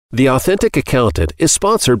The Authentic Accountant is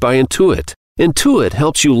sponsored by Intuit. Intuit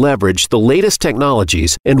helps you leverage the latest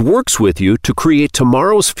technologies and works with you to create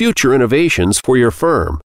tomorrow's future innovations for your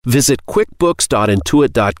firm. Visit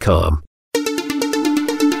quickbooks.intuit.com.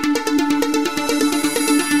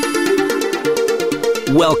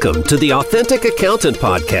 Welcome to the Authentic Accountant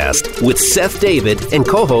Podcast with Seth David and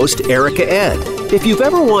co-host Erica Ed. If you've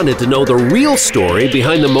ever wanted to know the real story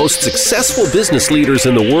behind the most successful business leaders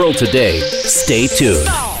in the world today, stay tuned.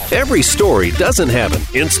 Every story doesn't have an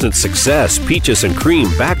instant success, peaches and cream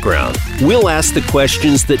background. We'll ask the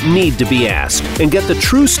questions that need to be asked and get the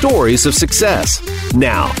true stories of success.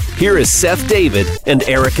 Now, here is Seth David and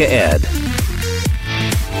Erica Ed.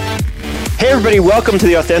 Hey everybody, welcome to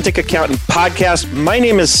the Authentic Accountant Podcast. My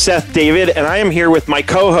name is Seth David and I am here with my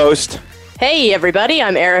co-host. Hey everybody,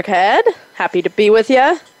 I'm Erica Ed. Happy to be with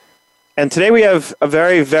you. And today we have a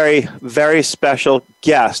very, very, very special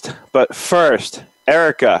guest. But first,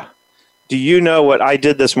 Erica, do you know what I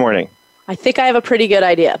did this morning? I think I have a pretty good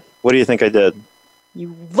idea. What do you think I did?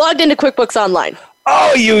 You logged into QuickBooks Online.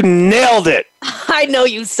 Oh, you nailed it! I know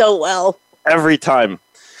you so well. Every time.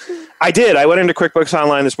 I did. I went into QuickBooks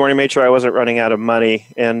Online this morning, made sure I wasn't running out of money,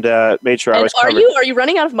 and made sure I was covered. Are you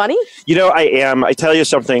running out of money? You know, I am. I tell you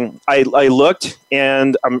something. I looked,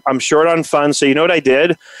 and I'm short on funds. So you know what I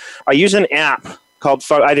did? I use an app called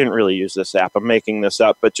Fun. I didn't really use this app. I'm making this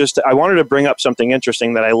up. But just I wanted to bring up something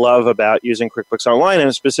interesting that I love about using QuickBooks Online,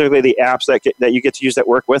 and specifically the apps that you get to use that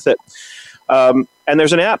work with it. And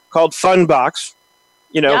there's an app called Funbox.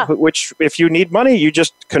 Which if you need money, you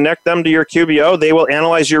just connect them to your QBO. They will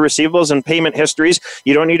analyze your receivables and payment histories.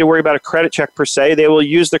 You don't need to worry about a credit check per se. They will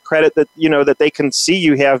use the credit that they can see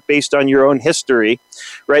you have based on your own history,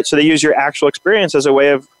 right? So they use your actual experience as a way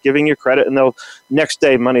of giving you credit, and they'll next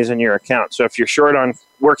day money's in your account. So if you're short on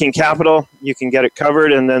working capital, you can get it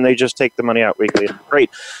covered, and then they just take the money out weekly. Great.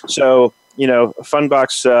 So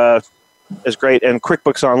Funbox is great, and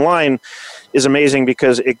QuickBooks Online is amazing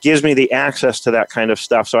because it gives me the access to that kind of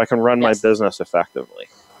stuff so I can run my business effectively.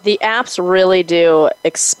 The apps really do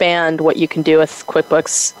expand what you can do with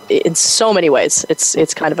QuickBooks in so many ways.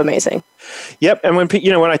 It's kind of amazing. Yep, and when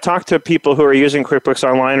I talk to people who are using QuickBooks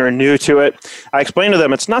Online or are new to it, I explain to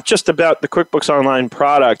them it's not just about the QuickBooks Online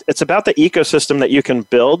product, it's about the ecosystem that you can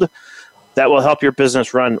build that will help your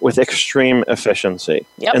business run with extreme efficiency.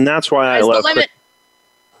 Yep. And that's why I love it.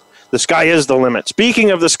 The sky is the limit.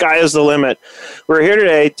 Speaking of the sky is the limit, we're here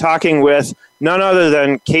today talking with none other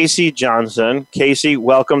than Kacee Johnson. Kacee,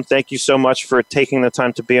 welcome. Thank you so much for taking the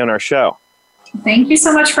time to be on our show. Thank you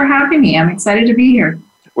so much for having me. I'm excited to be here.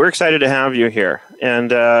 We're excited to have you here.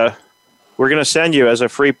 And we're going to send you, as a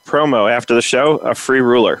free promo after the show, a free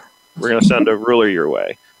ruler. We're going to send a ruler your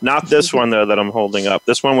way. Not this one, though, that I'm holding up.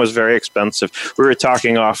 This one was very expensive. We were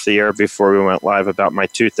talking off the air before we went live about my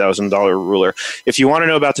 $2,000 ruler. If you want to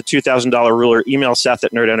know about the $2,000 ruler, email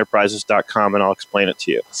Seth@nerdenterprises.com and I'll explain it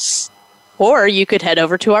to you. Or you could head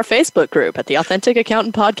over to our Facebook group at the Authentic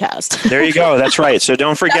Accountant Podcast. There you go. That's right. So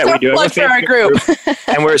don't forget, we do have a Facebook group.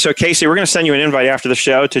 And Kacee, we're going to send you an invite after the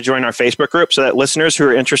show to join our Facebook group so that listeners who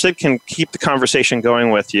are interested can keep the conversation going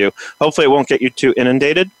with you. Hopefully it won't get you too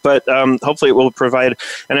inundated, but hopefully it will provide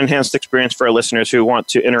an enhanced experience for our listeners who want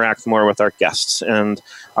to interact more with our guests and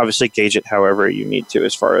obviously gauge it however you need to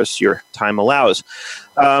as far as your time allows.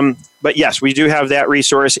 But yes, we do have that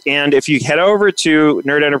resource. And if you head over to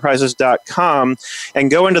nerdenterprises.com and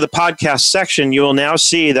go into the podcast section, you will now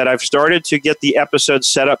see that I've started to get the episodes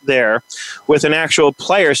set up there with an actual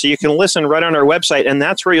player. So you can listen right on our website. And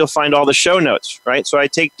that's where you'll find all the show notes, right? So I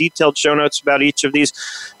take detailed show notes about each of these.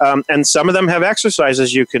 And some of them have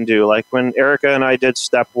exercises you can do. Like when Erica and I did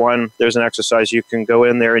step 1, there's an exercise. You can go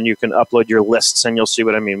in there and you can upload your lists and you'll see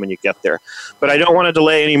what I mean when you get there. But I don't want to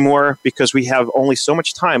delay anymore because we have only so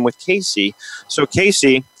much time with Kacee. So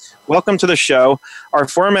Kacee, welcome to the show. Our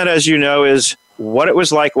format, as you know, is what it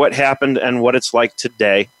was like, what happened, and what it's like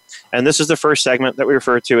today. And this is the first segment that we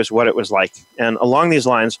refer to as what it was like. And along these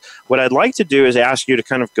lines, what I'd like to do is ask you to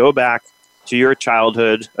kind of go back to your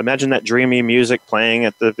childhood. Imagine that dreamy music playing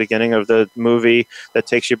at the beginning of the movie that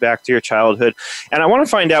takes you back to your childhood. And I want to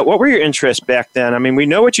find out, what were your interests back then? I mean, we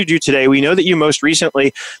know what you do today. We know that you most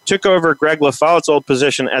recently took over Greg LaFollette's old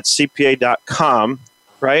position at CPA.com,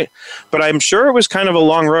 right? But I'm sure it was kind of a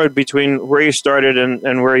long road between where you started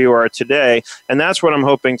and where you are today. And that's what I'm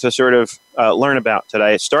hoping to sort of learn about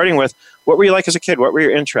today. Starting with, what were you like as a kid? What were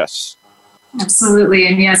your interests? Absolutely.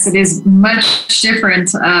 And yes, it is much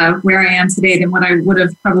different where I am today than what I would have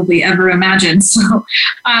probably ever imagined. So,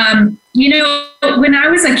 when I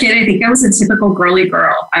was a kid, I think I was a typical girly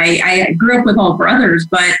girl. I grew up with all brothers,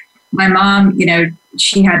 but my mom,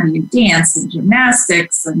 she had me do dance and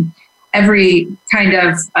gymnastics and every kind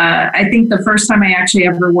of, I think the first time I actually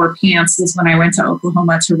ever wore pants was when I went to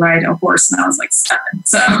Oklahoma to ride a horse, and I was like 7.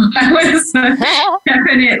 So I was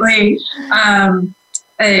definitely,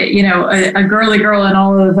 a girly girl in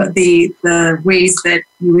all of the ways that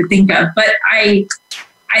you would think of. But I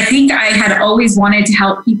think I had always wanted to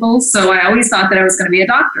help people, so I always thought that I was going to be a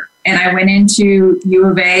doctor. And I went into U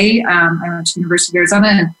of A. I went to University of Arizona,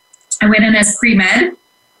 and I went in as pre-med.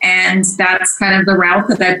 And that's kind of the route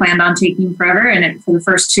that I planned on taking forever. And for the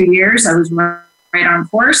first 2 years, I was right on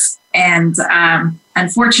course. And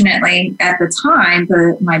unfortunately, at the time,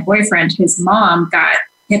 my boyfriend, his mom, got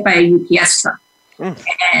hit by a UPS truck.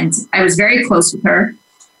 And I was very close with her.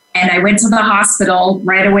 And I went to the hospital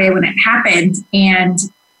right away when it happened. And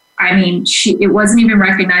I mean, it wasn't even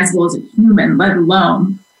recognizable as a human, let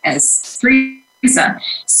alone as Teresa.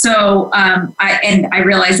 So I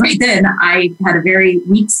realized right then I had a very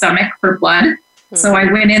weak stomach for blood. Mm-hmm. So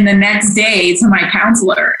I went in the next day to my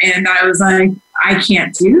counselor and I was like, I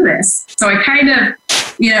can't do this. So I kind of,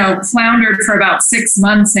 floundered for about 6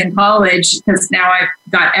 months in college because now I've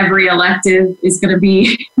got every elective is going to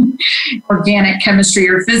be organic chemistry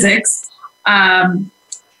or physics.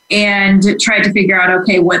 And tried to figure out,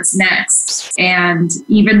 okay, what's next? And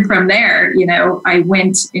even from there, I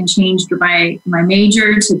went and changed my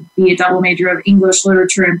major to be a double major of English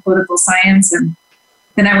literature and political science. And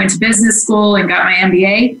then I went to business school and got my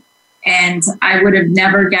MBA. And I would have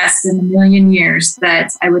never guessed in a million years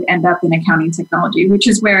that I would end up in accounting technology, which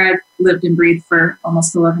is where I've lived and breathed for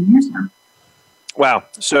almost 11 years now. Wow.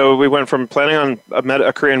 So we went from planning on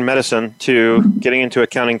a career in medicine to getting into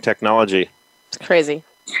accounting technology. It's crazy.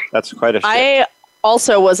 That's quite a shift. I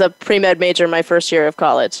also was a pre-med major my first year of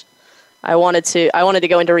college. I wanted to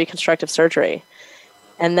go into reconstructive surgery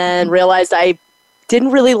and then realized I didn't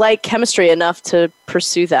really like chemistry enough to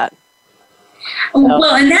pursue that. So.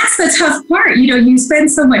 Well, and that's the tough part. You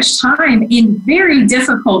spend so much time in very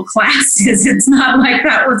difficult classes. It's not like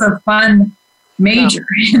that was a fun major.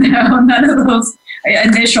 No. None of those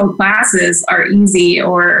initial classes are easy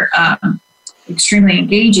or extremely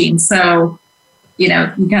engaging. So, you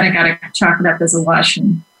kind of got to chalk it up as a wash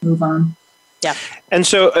and move on. Yeah. And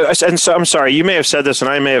so I'm sorry, you may have said this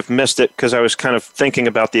and I may have missed it because I was kind of thinking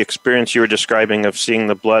about the experience you were describing of seeing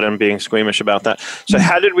the blood and being squeamish about that. So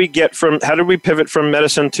how did we pivot from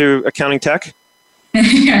medicine to accounting tech?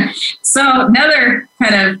 So another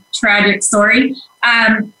kind of tragic story.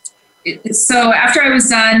 So after I was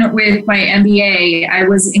done with my MBA, I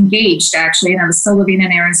was engaged actually, and I was still living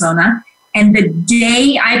in Arizona. And the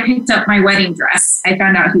day I picked up my wedding dress, I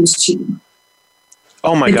found out he was cheating.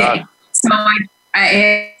 Oh my God. So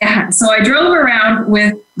I drove around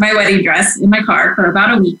with my wedding dress in my car for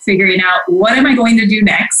about a week, figuring out what am I going to do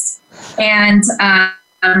next. And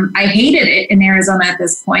I hated it in Arizona at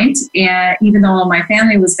this point. And even though all my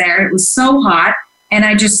family was there, it was so hot. And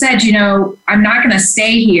I just said, I'm not going to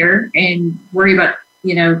stay here and worry about,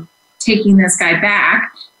 taking this guy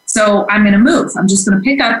back. So I'm going to move. I'm just going to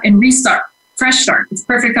pick up and restart, fresh start. It's a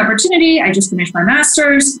perfect opportunity. I just finished my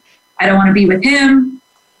master's. I don't want to be with him.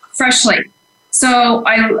 Fresh slate. So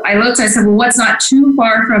I looked, I said, well, what's not too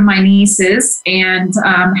far from my niece's and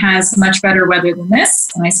has much better weather than this?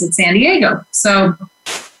 And I said, San Diego. So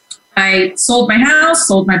I sold my house,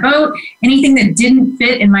 sold my boat. Anything that didn't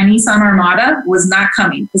fit in my Nissan Armada was not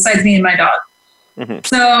coming, besides me and my dog. Mm-hmm.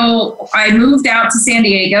 So I moved out to San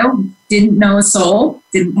Diego, didn't know a soul,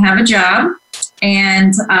 didn't have a job,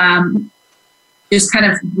 and just kind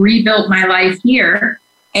of rebuilt my life here.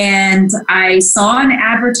 And I saw an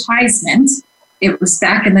advertisement. It was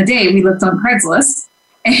back in the day. We looked on Craigslist.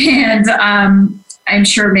 And I'm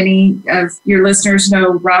sure many of your listeners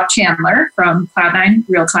know Rob Chandler from Cloud9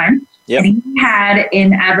 Real Time. Yep. And he had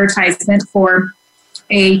an advertisement for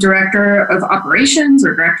a director of operations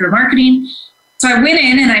or director of marketing. So I went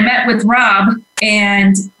in and I met with Rob,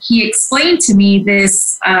 and he explained to me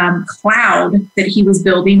this cloud that he was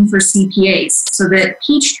building for CPAs so that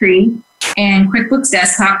Peachtree and QuickBooks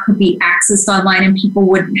Desktop could be accessed online and people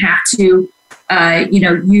wouldn't have to,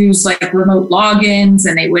 use like remote logins,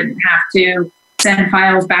 and they wouldn't have to send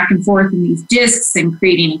files back and forth in these disks and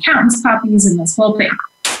creating accountant's copies and this whole thing.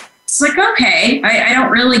 It's like, okay, I don't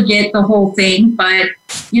really get the whole thing, but,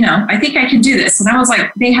 I think I can do this. And I was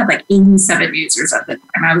like, they had like 87 users at the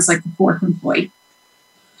time. I was like the 4th employee.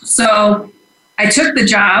 So I took the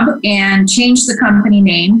job and changed the company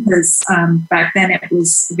name because back then it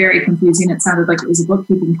was very confusing. It sounded like it was a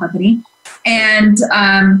bookkeeping company. And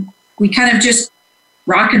we kind of just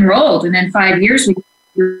rock and rolled. And in 5 years, we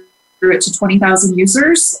grew it to 20,000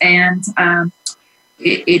 users. And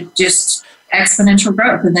it just exponential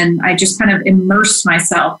growth. And then I just kind of immersed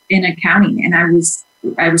myself in accounting, and I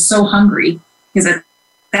was so hungry because at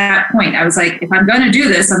that point I was like, if I'm going to do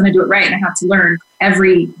this, I'm going to do it right. And I have to learn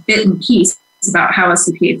every bit and piece about how a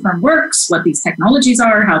CPA firm works, what these technologies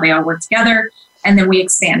are, how they all work together. And then we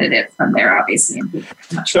expanded it from there, obviously.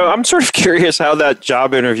 So I'm sort of curious how that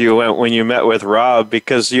job interview went when you met with Rob,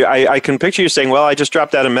 because I can picture you saying, well, I just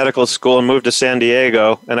dropped out of medical school and moved to San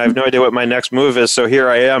Diego, and I have no idea what my next move is, so here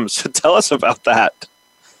I am. So tell us about that.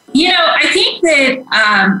 I think that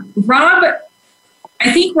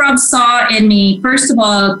Rob saw in me, first of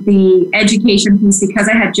all, the education piece, because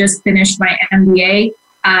I had just finished my MBA.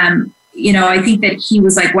 I think that he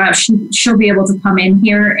was like, wow, she'll be able to come in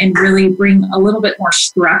here and really bring a little bit more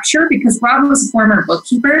structure, because Rob was a former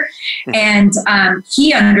bookkeeper, and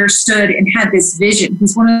he understood and had this vision.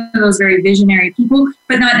 He's one of those very visionary people,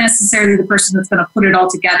 but not necessarily the person that's going to put it all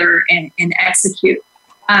together and execute.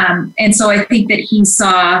 And so I think that he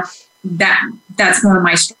saw that that's more of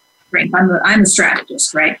my strength. I'm a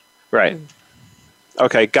strategist, right? Right.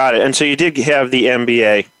 Okay, got it. And so you did have the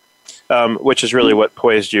MBA. Which is really what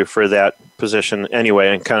poised you for that position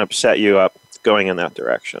anyway, and kind of set you up going in that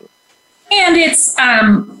direction. And it's,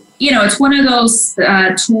 it's one of those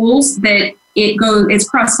tools that it's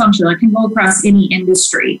cross-functional. It can go across any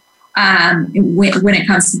industry when it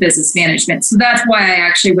comes to business management. So that's why I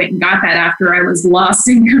actually went and got that after I was lost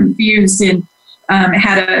and confused and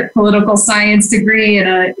had a political science degree and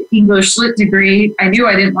an English lit degree. I knew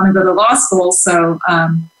I didn't want to go to law school. So,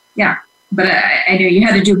 yeah. But I knew you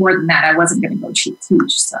had to do more than that. I wasn't going to go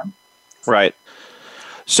teach. So. Right.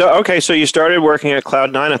 So you started working at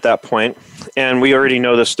Cloud9 at that point, and we already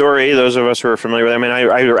know the story. Those of us who are familiar with it. I mean,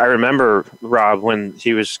 I remember Rob when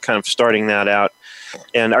he was kind of starting that out.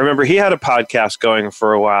 And I remember he had a podcast going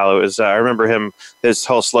for a while. It was, I remember his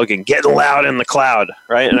whole slogan, "Getting loud in the cloud,"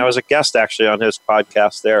 right? And I was a guest actually on his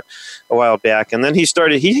podcast there a while back. And then he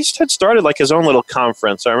had started like his own little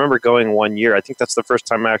conference. I remember going one year. I think that's the first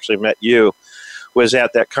time I actually met you, was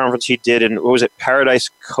at that conference he did in, what was it, Paradise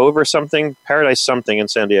Cove or something? Paradise something in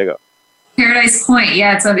San Diego. Paradise Point,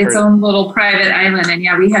 yeah, it's its own little private island. And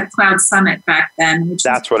yeah, we had Cloud Summit back then.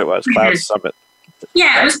 That's what it was, Cloud Summit.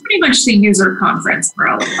 Yeah, it was pretty much the user conference for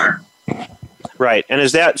all of our. Right. And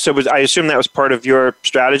I assume that was part of your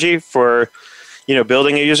strategy for,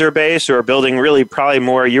 building a user base, or building really probably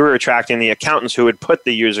more, you were attracting the accountants who would put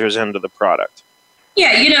the users into the product.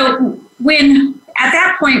 Yeah, when at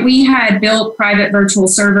that point we had built private virtual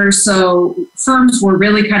servers, so firms were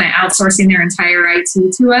really kind of outsourcing their entire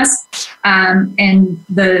IT to us. And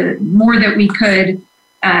the more that we could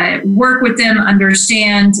work with them,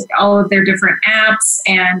 understand all of their different apps,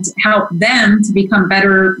 and help them to become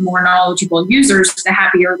better, more knowledgeable users, the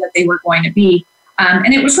happier that they were going to be.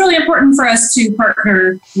 And it was really important for us to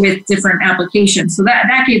partner with different applications. So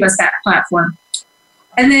that gave us that platform.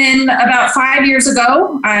 And then about 5 years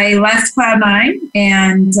ago, I left Cloud9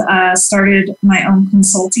 and started my own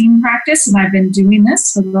consulting practice. And I've been doing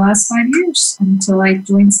this for the last 5 years until I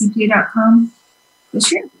joined CPA.com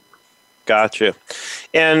this year. Gotcha.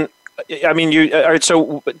 And I mean, all right,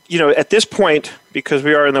 so, at this point, because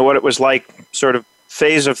we are in the what it was like sort of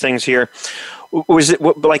phase of things here, was it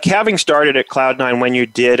like having started at Cloud9 when you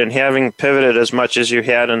did, and having pivoted as much as you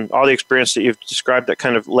had, and all the experience that you've described that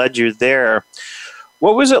kind of led you there,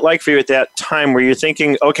 what was it like for you at that time? Were you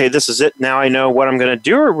thinking, okay, this is it, now I know what I'm going to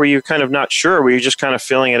do? Or were you kind of not sure? Were you just kind of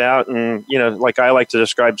feeling it out? And, like I like to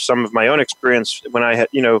describe some of my own experience when I had,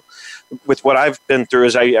 with what I've been through,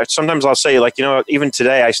 is sometimes I'll say, like, even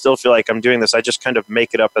today, I still feel like I'm doing this. I just kind of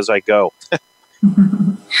make it up as I go.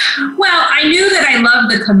 Well, I knew that I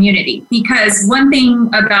loved the community, because one thing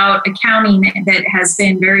about accounting that has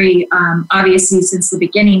been very obviously since the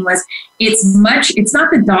beginning was it's not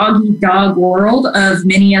the dog-eat-dog world of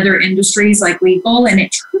many other industries like legal, and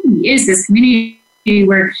it truly is this community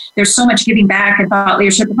where there's so much giving back and thought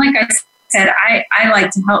leadership. And like I said, I like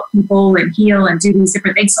to help people and heal and do these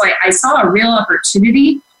different things. So I saw a real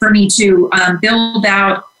opportunity for me to build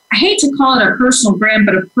out, I hate to call it a personal brand,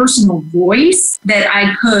 but a personal voice that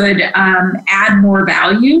I could add more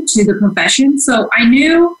value to the profession. So I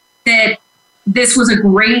knew that this was a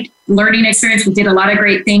great learning experience. We did a lot of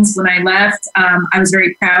great things when I left. I was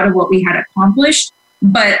very proud of what we had accomplished,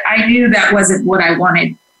 but I knew that wasn't what I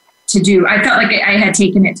wanted to do. I felt like I had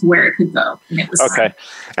taken it to where it could go, and it was okay. Fine.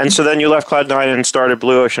 And so then you left Cloud9 and started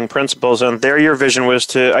Blue Ocean Principles, and there your vision was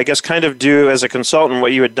to, I guess, kind of do as a consultant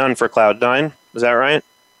what you had done for Cloud9. Is that right?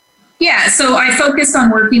 Yeah, so I focused on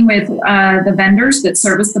working with the vendors that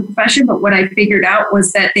service the profession, but what I figured out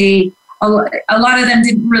was that a lot of them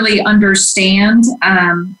didn't really understand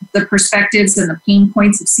the perspectives and the pain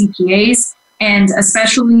points of CPAs. And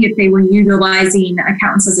especially if they were utilizing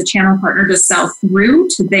accountants as a channel partner to sell through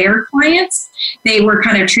to their clients, they were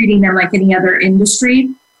kind of treating them like any other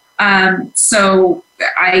industry. So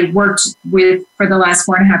I worked with, for the last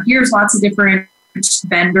 4.5 years, lots of different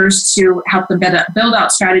vendors to help them build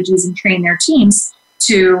out strategies and train their teams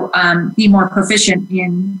to be more proficient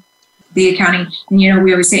in the accounting. And,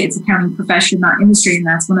 we always say it's accounting profession, not industry. And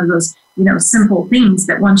that's one of those, simple things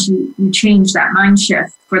that once you change that mind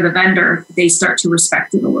shift for the vendor, they start to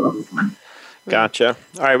respect it a little bit more. Gotcha.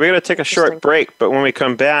 All right, we're going to take a short break, but when we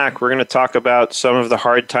come back, we're going to talk about some of the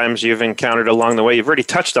hard times you've encountered along the way. You've already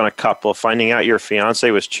touched on a couple, finding out your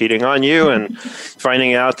fiance was cheating on you and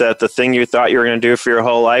finding out that the thing you thought you were going to do for your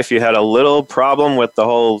whole life, you had a little problem with the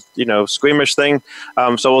whole, squeamish thing.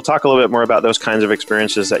 So we'll talk a little bit more about those kinds of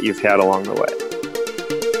experiences that you've had along the way.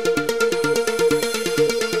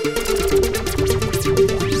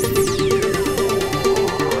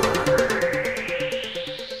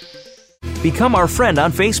 Become our friend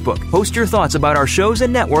on Facebook. Post your thoughts about our shows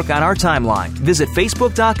and network on our timeline. Visit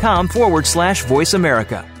facebook.com/Voice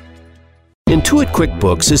America. Intuit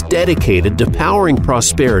QuickBooks is dedicated to powering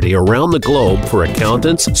prosperity around the globe for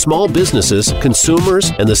accountants, small businesses,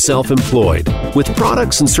 consumers, and the self-employed. With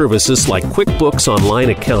products and services like QuickBooks Online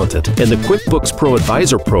Accountant and the QuickBooks Pro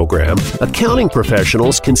Advisor program, accounting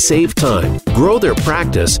professionals can save time, grow their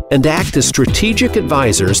practice, and act as strategic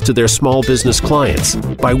advisors to their small business clients.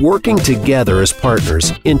 By working together as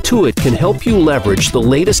partners, Intuit can help you leverage the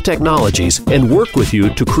latest technologies and work with you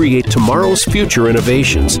to create tomorrow's future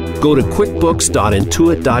innovations. Go to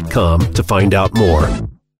QuickBooks.intuit.com to find out more.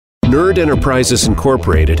 Nerd Enterprises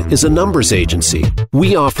Incorporated is a numbers agency.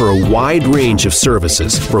 We offer a wide range of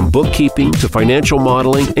services, from bookkeeping to financial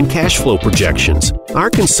modeling and cash flow projections. Our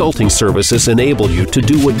consulting services enable you to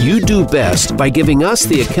do what you do best by giving us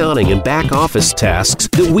the accounting and back office tasks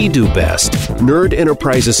that we do best. Nerd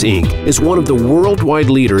Enterprises Inc. is one of the worldwide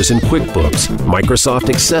leaders in QuickBooks, Microsoft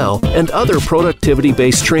Excel, and other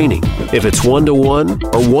productivity-based training. If it's one-to-one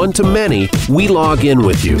or one-to-many, we log in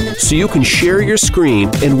with you so you can share your screen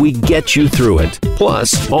and we get you through it.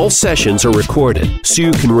 Plus, all sessions are recorded, so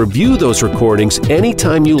you can review those recordings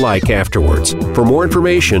anytime you like afterwards. For more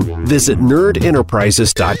information, visit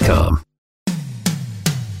nerdenterprises.com.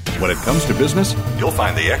 When it comes to business, you'll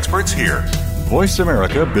find the experts here. Voice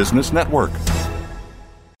America Business Network.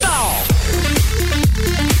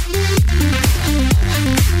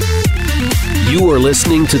 You are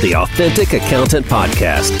listening to the Authentic Accountant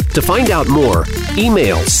Podcast. To find out more,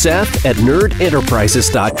 email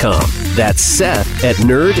Seth@nerdenterprises.com. That's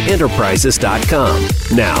Seth@nerdenterprises.com.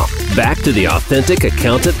 Now, back to the Authentic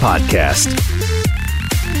Accountant Podcast.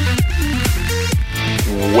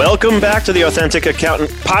 Welcome back to the Authentic Accountant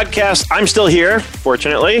Podcast. I'm still here,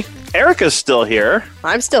 fortunately. Erica's still here.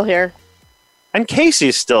 I'm still here. And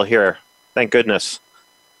Kacey's still here. Thank goodness.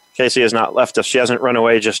 Kacee has not left us. She hasn't run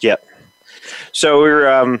away just yet. So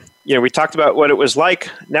we talked about what it was like.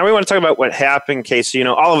 Now we want to talk about what happened, Kacee.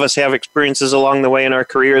 All of us have experiences along the way in our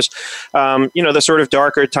careers. The sort of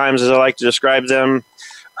darker times, as I like to describe them,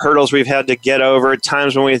 hurdles we've had to get over,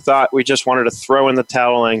 times when we thought we just wanted to throw in the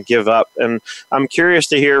towel and give up. And I'm curious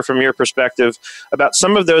to hear from your perspective about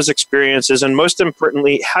some of those experiences and, most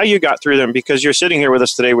importantly, how you got through them, because you're sitting here with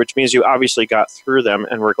us today, which means you obviously got through them,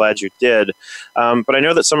 and we're glad you did. But I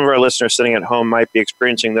know that some of our listeners sitting at home might be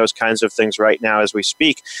experiencing those kinds of things right now as we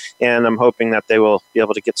speak, and I'm hoping that they will be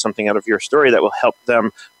able to get something out of your story that will help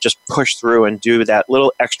them just push through and do that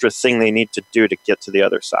little extra thing they need to do to get to the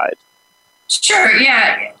other side. Sure,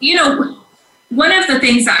 yeah. One of the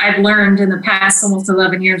things that I've learned in the past almost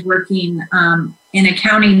 11 years working in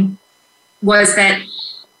accounting was that,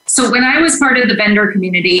 so when I was part of the vendor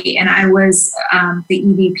community and I was the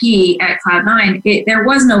EVP at Cloud9, there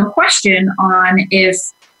was no question on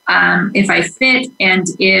if I fit and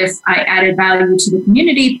if I added value to the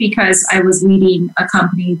community, because I was leading a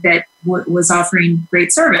company that was offering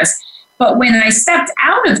great service. But when I stepped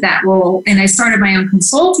out of that role and I started my own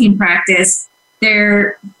consulting practice,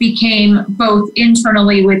 there became both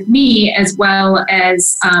internally with me as well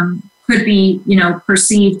as could be,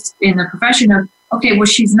 perceived in the profession of, okay, well,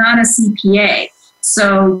 she's not a CPA.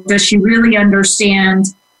 So does she really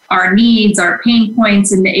understand our needs, our pain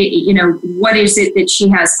points, and, what is it that she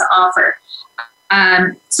has to offer?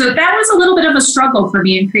 So that was a little bit of a struggle for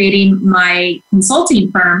me in creating my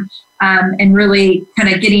consulting firm. And really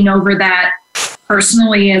kind of getting over that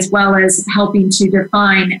personally, as well as helping to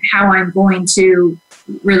define how I'm going to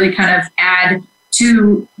really kind of add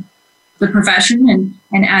to the profession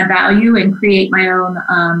and add value and create my own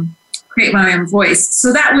create my own voice.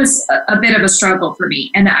 So that was a bit of a struggle for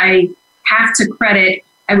me. And I have to credit,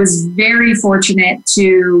 I was very fortunate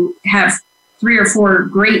to have 3 or 4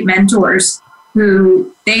 great mentors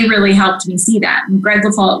who they really helped me see that. And Greg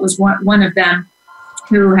LaFollette was one of them,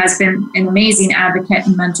 who has been an amazing advocate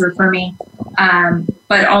and mentor for me.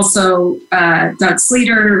 But also Doug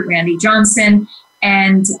Sleater, Randy Johnson,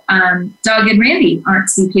 and Doug and Randy aren't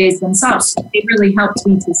CPAs themselves. So they really helped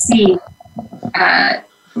me to see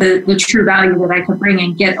the true value that I could bring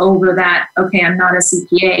and get over that, okay, I'm not a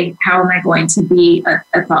CPA. How am I going to be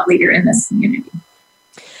a thought leader in this community?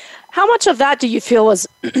 How much of that do you feel was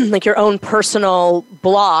like your own personal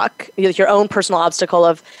block, your own personal obstacle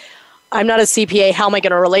of, I'm not a CPA, how am I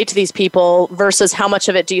going to relate to these people, versus how much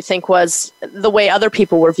of it do you think was the way other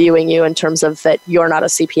people were viewing you in terms of that you're not a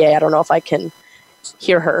CPA? I don't know if I can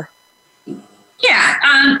hear her.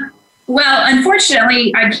 Yeah. Well,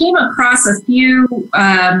 unfortunately, I came across a few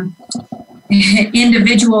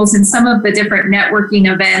individuals in some of the different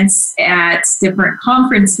networking events at different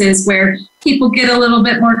conferences where people get a little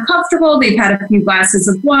bit more comfortable. They've had a few glasses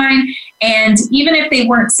of wine. And even if they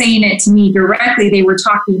weren't saying it to me directly, they were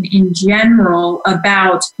talking in general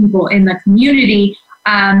about people in the community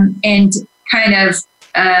and kind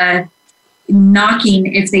of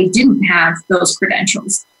knocking if they didn't have those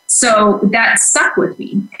credentials. So that stuck with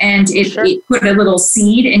me, and it put a little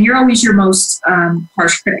seed, and you're always your most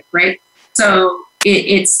harsh critic, right? So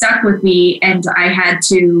it stuck with me, and I had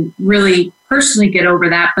to really personally get over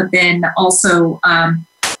that, but then also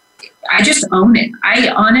I just own it. I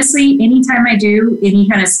honestly, anytime I do any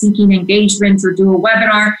kind of speaking engagement or do a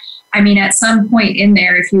webinar, I mean, at some point in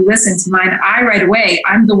there, if you listen to mine,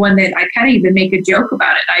 I'm the one that I kind of even make a joke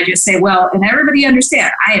about it. I just say, well, and everybody understand,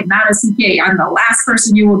 I am not a CPA. I'm the last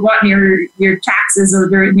person you would want near your taxes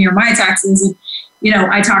or near my taxes. And, you know,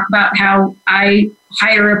 I talk about how I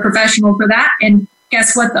hire a professional for that. And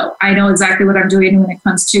guess what, though? I know exactly what I'm doing when it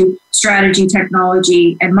comes to strategy,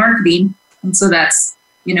 technology, and marketing. And so that's,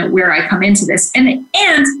 you know, where I come into this. And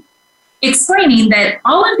explaining that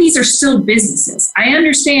all of these are still businesses. I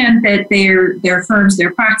understand that they're firms,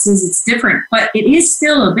 they're practices, it's different, but it is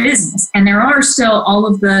still a business. And there are still all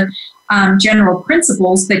of the general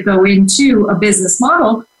principles that go into a business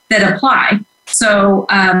model that apply. So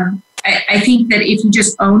I think that if you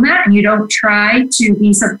just own that and you don't try to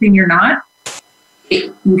be something you're not,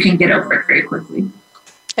 you can get over it very quickly.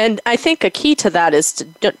 And I think a key to that is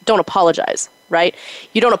to don't apologize, right?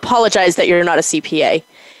 You don't apologize that you're not a CPA.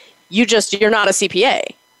 You're not a CPA.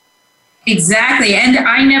 Exactly. And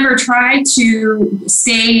I never try to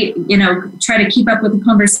stay, try to keep up with the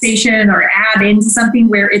conversation or add into something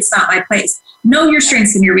where it's not my place. Know your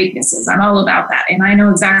strengths and your weaknesses. I'm all about that. And I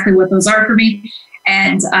know exactly what those are for me.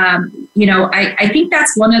 And, I think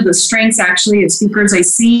that's one of the strengths actually of speakers. I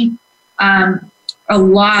see a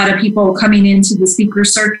lot of people coming into the speaker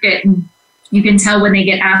circuit, and you can tell when they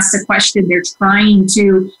get asked a question, they're trying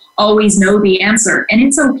to always know the answer. And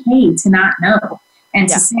it's okay to not know and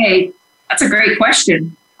to say, that's a great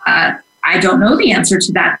question. I don't know the answer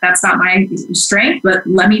to that. That's not my strength, but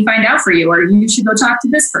let me find out for you. Or you should go talk to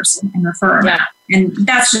this person and refer them out. And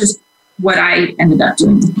that's just what I ended up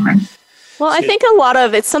doing with mine. Well, I think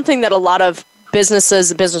it's something that a lot of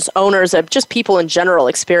businesses, business owners, just people in general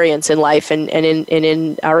experience in life and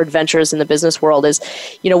in our adventures in the business world is,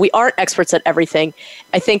 we aren't experts at everything.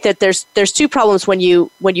 I think that there's two problems when you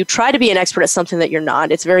try to be an expert at something that you're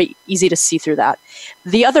not. It's very easy to see through that.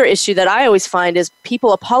 The other issue that I always find is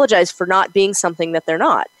people apologize for not being something that they're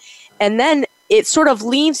not. And then it sort of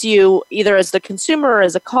leaves you either as the consumer or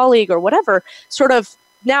as a colleague or whatever, sort of,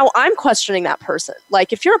 now I'm questioning that person.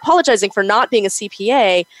 Like if you're apologizing for not being a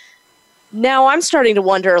CPA, now I'm starting to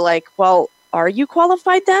wonder, well, are you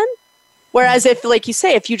qualified then? Whereas if, like you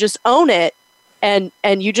say, if you just own it and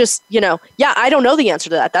you just, I don't know the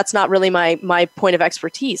answer to that. That's not really my point of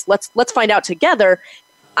expertise. Let's find out together.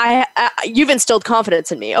 You've instilled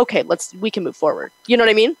confidence in me. Okay, we can move forward. You know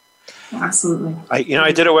what I mean? Absolutely.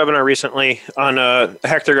 I did a webinar recently on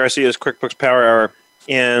Hector Garcia's QuickBooks Power Hour,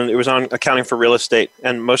 and it was on accounting for real estate,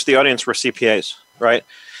 and most of the audience were CPAs, right?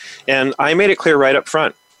 And I made it clear right up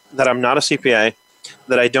front that I'm not a CPA,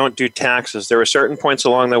 that I don't do taxes. There were certain points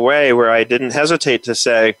along the way where I didn't hesitate to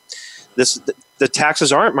say, the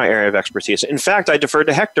taxes aren't my area of expertise. In fact, I deferred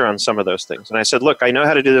to Hector on some of those things. And I said, look, I know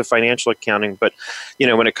how to do the financial accounting, but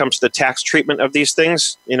when it comes to the tax treatment of these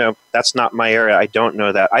things, that's not my area. I don't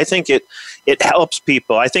know that. I think it helps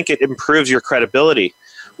people. I think it improves your credibility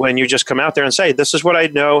when you just come out there and say, this is what I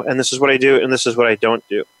know, and this is what I do, and this is what I don't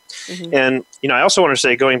do. Mm-hmm. And, I also want to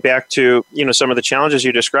say, going back to, some of the challenges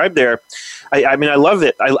you described there, I mean, I love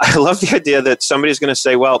it. I love the idea that somebody's going to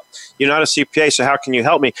say, well, you're not a CPA, so how can you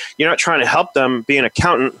help me? You're not trying to help them be an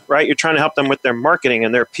accountant, right? You're trying to help them with their marketing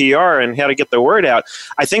and their PR and how to get the word out.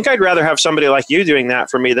 I think I'd rather have somebody like you doing that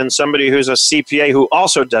for me than somebody who's a CPA who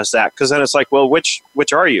also does that. Because then it's like, well, which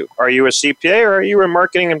are you? Are you a CPA or are you a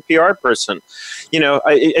marketing and PR person?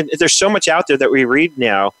 There's so much out there that we read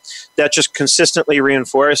now that just consistently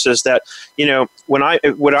reinforces that, what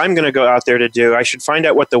I'm going to go out there to do, I should find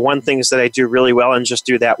out what the one thing is that I do really well and just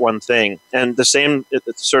do that one thing. And the same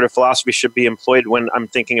sort of philosophy should be employed when I'm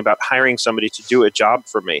thinking about hiring somebody to do a job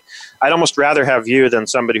for me. I'd almost rather have you than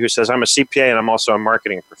somebody who says, I'm a CPA and I'm also a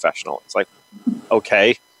marketing professional. It's like,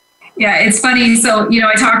 okay. Yeah, it's funny. So,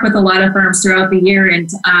 I talk with a lot of firms throughout the year, and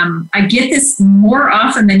I get this more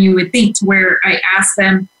often than you would think, to where I ask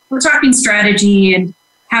them, we're talking strategy and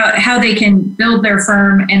how they can build their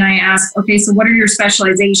firm. And I ask, okay, so what are your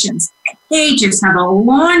specializations? They just have a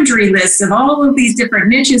laundry list of all of these different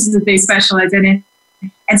niches that they specialize in.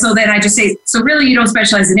 And so then I just say, so really you don't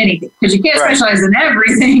specialize in anything, because you can't specialize in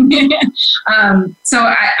everything. So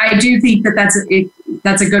I do think that's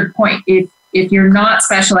a good point. If you're not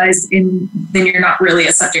specialized in, then you're not really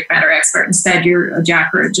a subject matter expert. Instead, you're a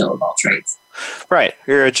jack or a Jill of all trades. Right.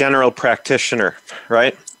 You're a general practitioner,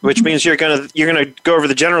 right? Which means you're gonna go over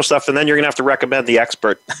the general stuff, and then you're gonna have to recommend the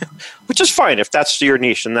expert, which is fine if that's your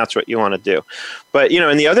niche and that's what you want to do. But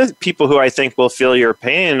and the other people who I think will feel your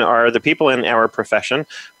pain are the people in our profession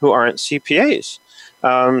who aren't CPAs.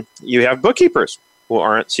 You have bookkeepers who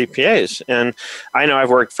aren't CPAs, and I know I've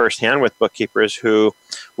worked firsthand with bookkeepers who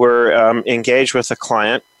were engaged with a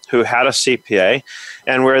client who had a CPA,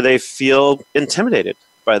 and where they feel intimidated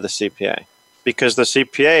by the CPA because the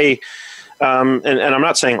CPA. And I'm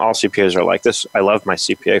not saying all CPAs are like this. I love my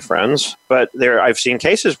CPA friends, but I've seen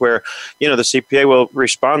cases where, the CPA will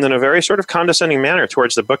respond in a very sort of condescending manner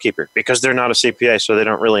towards the bookkeeper because they're not a CPA, so they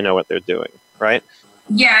don't really know what they're doing, right?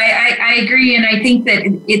 Yeah, I agree. And I think that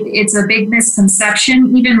it's a big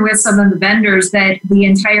misconception, even with some of the vendors, that the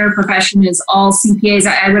entire profession is all CPAs.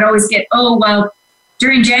 I would always get,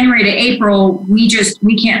 during January to April, we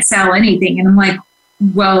can't sell anything. And I'm like,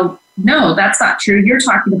 well, no, that's not true. You're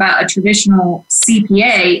talking about a traditional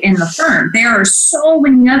CPA in the firm. There are so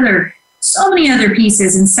many other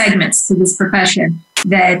pieces and segments to this profession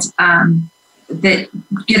that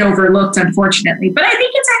get overlooked, unfortunately. But I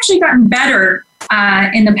think it's actually gotten better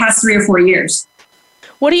in the past 3 or 4 years.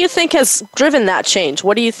 What do you think has driven that change?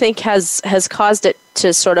 What do you think has caused it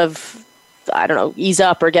to sort of, ease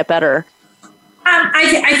up or get better?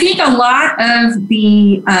 I think a lot of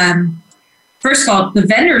the... First of all, the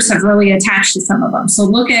vendors have really attached to some of them. So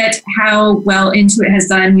look at how well Intuit has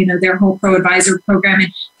done, their whole Pro Advisor program,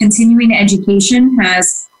 and continuing education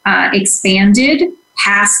has expanded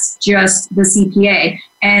past just the CPA.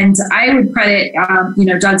 And I would credit,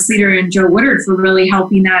 Doug Sleater and Joe Woodard for really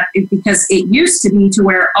helping that, because it used to be to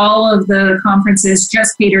where all of the conferences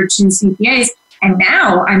just catered to CPAs. And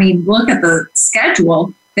now, look at the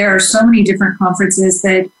schedule. There are so many different conferences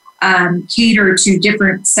that cater to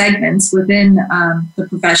different segments within the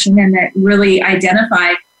profession, and that really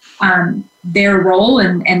identify their role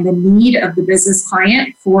and the need of the business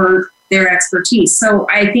client for their expertise. So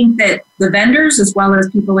I think that the vendors, as well as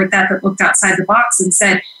people like that looked outside the box and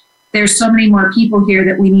said, there's so many more people here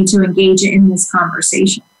that we need to engage in this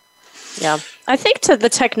conversation. Yeah. I think to the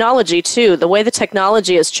technology too, the way the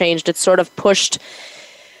technology has changed, it's sort of pushed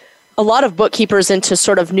a lot of bookkeepers into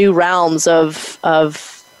sort of new realms of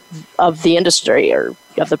the industry or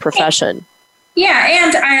of the profession.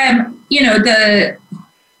 Yeah, and the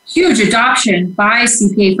huge adoption by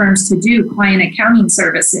CPA firms to do client accounting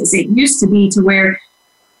services. It used to be to where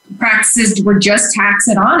practices were just tax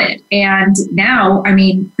and audit, and now,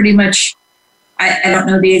 pretty much, I don't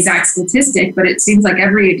know the exact statistic, but it seems like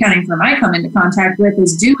every accounting firm I come into contact with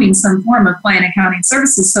is doing some form of client accounting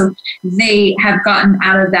services. So they have gotten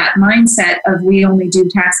out of that mindset of we only do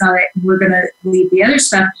tax and audit, we're going to leave the other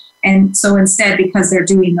stuff. And so instead, because they're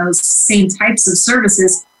doing those same types of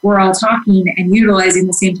services, we're all talking and utilizing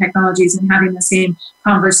the same technologies and having the same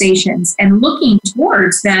conversations and looking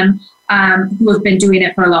towards them who have been doing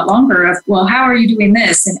it for a lot longer of, well, how are you doing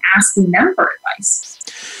this? And asking them for advice.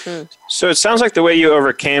 So it sounds like the way you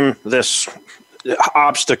overcame this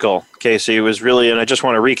obstacle, Kacee, was really, and I just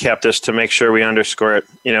want to recap this to make sure we underscore it,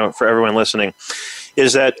 for everyone listening,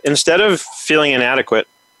 is that instead of feeling inadequate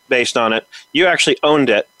based on it, you actually owned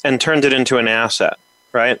it and turned it into an asset,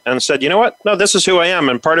 right? And said, you know what? No, this is who I am,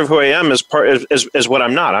 and part of who I am is what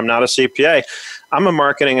I'm not. I'm not a CPA. I'm a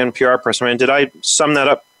marketing and PR person. Did I sum that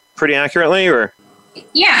up pretty accurately, or?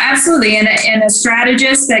 Yeah, absolutely. And a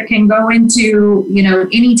strategist that can go into,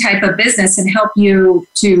 any type of business and help you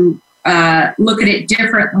to look at it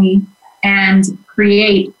differently and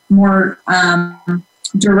create more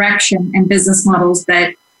direction and business models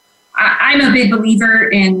that I'm a big believer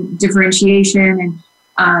in differentiation and,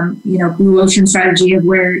 blue ocean strategy of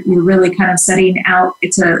where you're really kind of setting out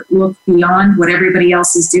to look beyond what everybody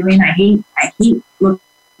else is doing. I hate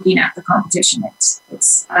looking at the competition.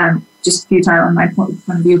 It's just futile in my point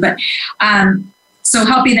of view, but so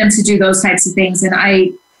helping them to do those types of things. And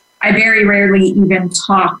I very rarely even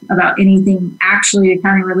talk about anything actually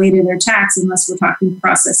accounting related or tax unless we're talking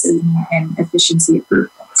processes and efficiency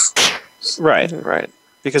improvements. Right.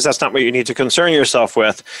 Because that's not what you need to concern yourself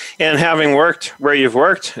with. And having worked where you've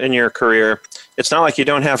worked in your career, it's not like you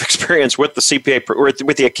don't have experience with the CPA or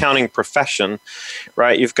with the accounting profession,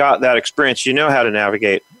 right? You've got that experience. You know how to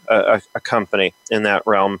navigate a company in that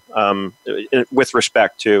realm with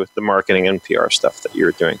respect to the marketing and PR stuff that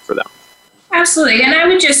you're doing for them. Absolutely. And I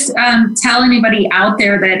would just tell anybody out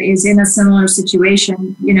there that is in a similar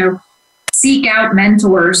situation, seek out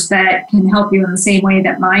mentors that can help you in the same way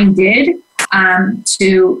that mine did.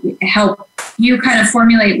 To help you kind of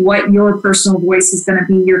formulate what your personal voice is going to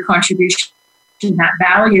be, your contribution to that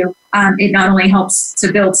value. It not only helps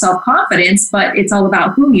to build self-confidence, but it's all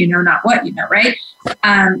about who you know, not what you know, right?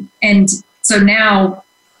 And so now,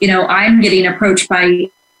 I'm getting approached by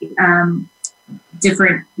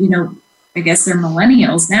different, I guess they're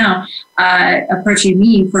millennials now, approaching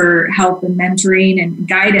me for help and mentoring and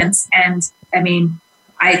guidance. And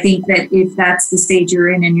I think that if that's the stage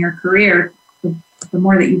you're in your career, the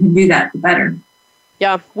more that you can do that, the better.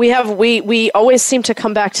 Yeah, we always seem to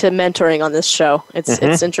come back to mentoring on this show.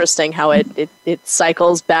 It's interesting how it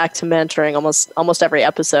cycles back to mentoring almost every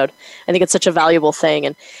episode. I think it's such a valuable thing.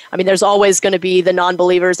 And there's always going to be the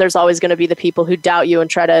non-believers. There's always going to be the people who doubt you and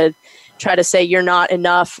try to say you're not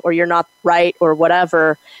enough or you're not right or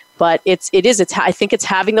whatever. But I think it's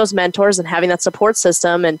having those mentors and having that support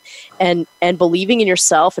system and believing in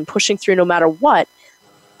yourself and pushing through no matter what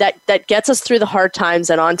that gets us through the hard times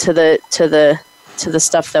and on to the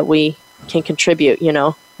stuff that we can contribute,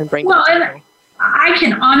 and bring. Well, and I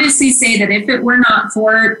can honestly say that if it were not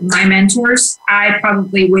for my mentors, I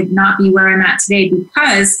probably would not be where I'm at today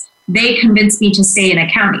because they convinced me to stay in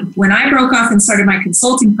accounting. When I broke off and started my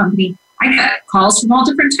consulting company, I got calls from all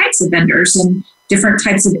different types of vendors and different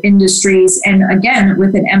types of industries. And again,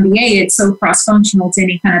 with an MBA, it's so cross-functional to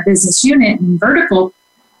any kind of business unit and vertical.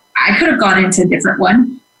 I could have gone into a different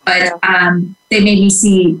one, but they made me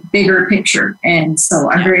see bigger picture. And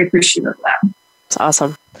so I'm very appreciative of that. That's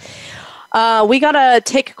awesome. We got to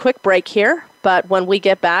take a quick break here, but when we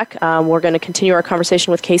get back, we're going to continue our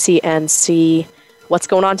conversation with Kacee and see what's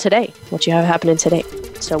going on today, what you have happening today.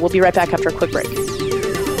 So we'll be right back after a quick break.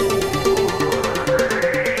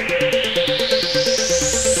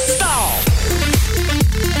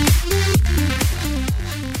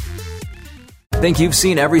 Think you've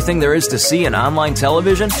seen everything there is to see in online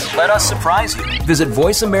television? Let us surprise you. Visit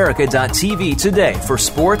voiceamerica.tv today for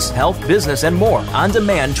sports, health, business, and more on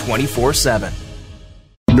demand 24/7.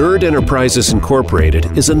 Nerd Enterprises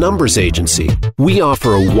Incorporated is a numbers agency. We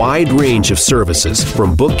offer a wide range of services,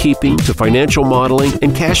 from bookkeeping to financial modeling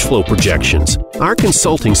and cash flow projections. Our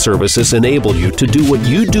consulting services enable you to do what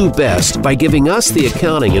you do best by giving us the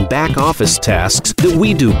accounting and back office tasks that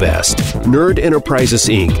we do best. Nerd Enterprises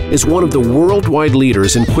Inc. is one of the worldwide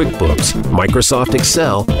leaders in QuickBooks, Microsoft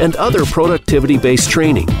Excel, and other productivity-based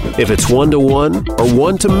training. If it's one-to-one or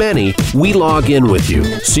one-to-many, we log in with you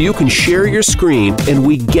so you can share your screen and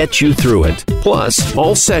we get you through it. Plus,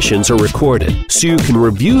 all sessions are recorded, so you can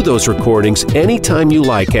review those recordings anytime you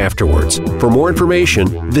like afterwards. For more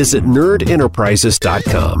information, visit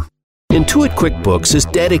nerdenterprises.com. Intuit QuickBooks is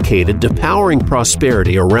dedicated to powering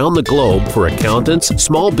prosperity around the globe for accountants,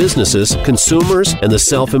 small businesses, consumers, and the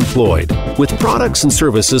self-employed. With products and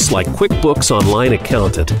services like QuickBooks Online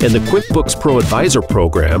Accountant and the QuickBooks Pro Advisor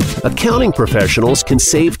program, accounting professionals can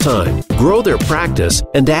save time, grow their practice,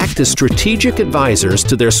 and act as strategic advisors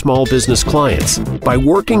to their small business clients. By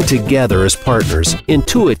working together as partners,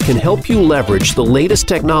 Intuit can help you leverage the latest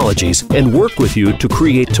technologies and work with you to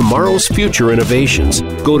create tomorrow's future innovations.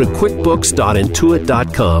 Go to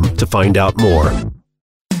QuickBooks.intuit.com to find out more.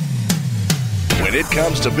 When it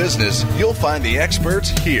comes to business, you'll find the experts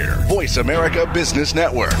here. Voice America Business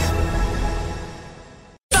Network.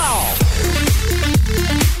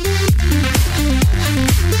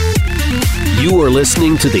 You are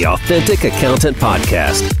listening to the Authentic Accountant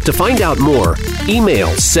Podcast. To find out more, email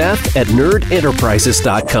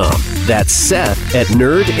Seth@nerdenterprises.com. That's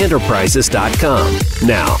Seth@nerdenterprises.com.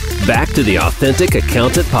 Now, back to the Authentic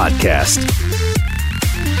Accountant Podcast.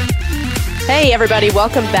 Hey, everybody.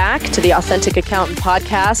 Welcome back to the Authentic Accountant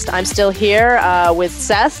Podcast. I'm still here with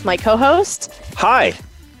Seth, my co-host. Hi.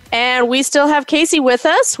 And we still have Kacee with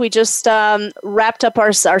us. We just wrapped up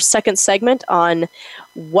our second segment on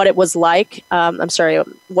what it was like.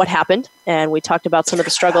 What happened. And we talked about some of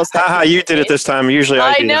the struggles. You did it this time. Usually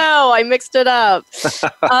I do. I know. I mixed it up.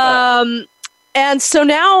 And so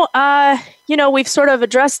now, we've sort of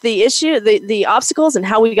addressed the issue, the obstacles and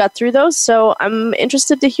how we got through those. So I'm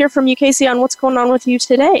interested to hear from you, Kacee, on what's going on with you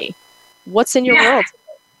today. What's in your world?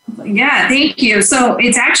 Yeah, thank you. So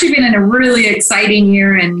it's actually been a really exciting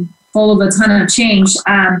year and full of a ton of change.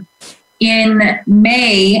 In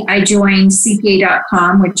May, I joined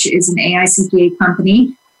CPA.com, which is an AI CPA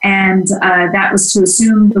company. And that was to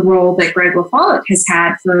assume the role that Greg LaFollette has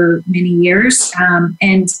had for many years.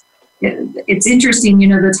 And it's interesting,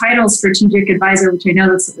 the title strategic advisor, which I know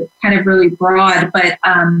that's kind of really broad, but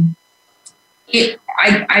I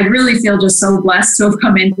really feel just so blessed to have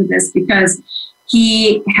come into this because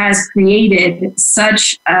he has created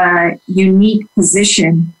such a unique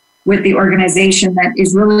position with the organization that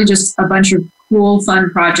is really just a bunch of cool, fun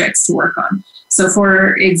projects to work on. So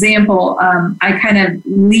for example, I kind of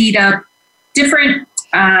lead up different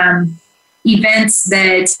events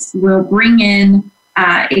that will bring in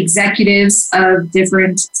executives of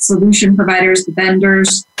different solution providers, the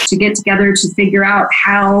vendors, to get together to figure out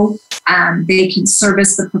how they can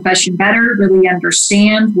service the profession better, really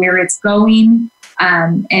understand where it's going,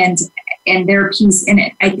 and their piece in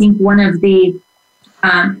it. I think one of the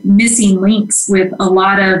missing links with a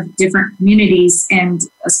lot of different communities and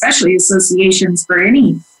especially associations for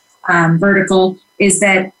any vertical is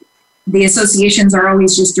that the associations are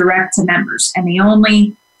always just direct to members, and the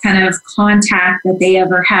only kind of contact that they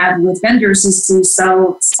ever have with vendors is to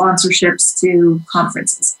sell sponsorships to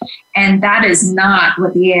conferences. And that is not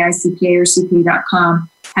what the AICPA or CPA.com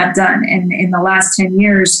have done. And in the last 10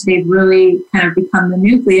 years, they've really kind of become the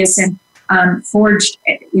nucleus and forged,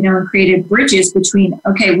 and created bridges between,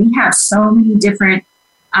 we have so many different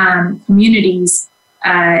communities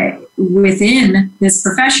within this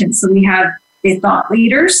profession. So we have the thought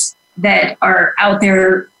leaders that are out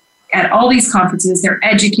there at all these conferences. They're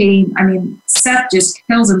educating. I mean, Seth just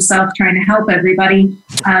kills himself trying to help everybody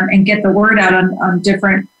and get the word out on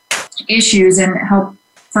different issues and help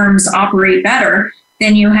firms operate better.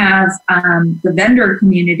 Then you have the vendor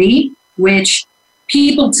community, which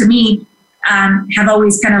people to me have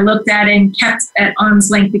always kind of looked at and kept at arm's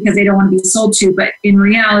length because they don't want to be sold to. But in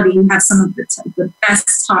reality, you have some of the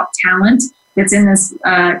best top talent that's in this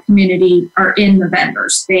community are in the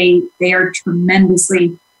vendors. They are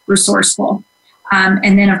tremendously resourceful.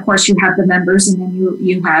 And then, of course, you have the members, and then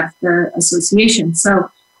you have the association. So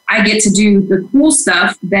I get to do the cool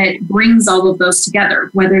stuff that brings all of those together,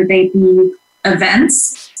 whether they be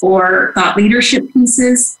events or thought leadership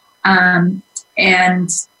pieces. And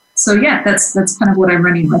so, that's kind of what I'm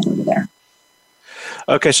running with over there.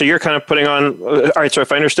 Okay, so you're kind of putting on, all right, so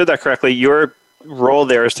if I understood that correctly, your role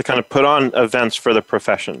there is to kind of put on events for the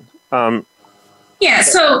profession. Yeah,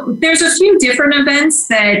 so there's a few different events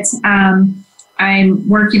that I'm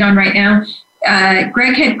working on right now.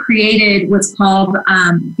 Greg had created what's called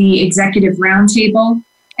the Executive Roundtable,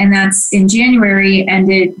 and that's in January,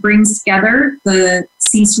 and it brings together the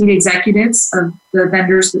C-suite executives of the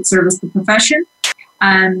vendors that service the profession.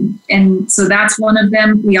 And so that's one of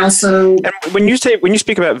them. We also... And when you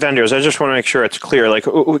speak about vendors, I just want to make sure it's clear. Like,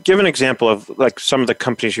 give an example of like some of the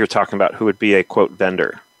companies you're talking about who would be a, quote,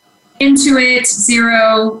 vendor. Intuit,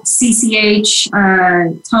 Xero, CCH,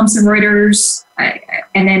 Thomson Reuters,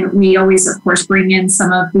 and then we always, of course, bring in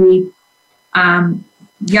some of the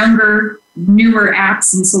younger, newer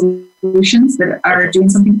apps and solutions that are doing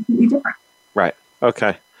something completely different. Right.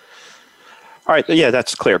 Okay. All right. Yeah,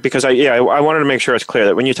 that's clear because I wanted to make sure it's clear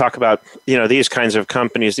that when you talk about, these kinds of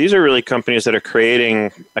companies, these are really companies that are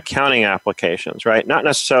creating accounting applications, right? Not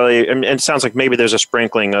necessarily, and it sounds like maybe there's a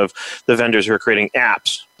sprinkling of the vendors who are creating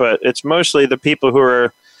apps, but it's mostly the people who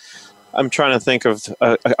are, I'm trying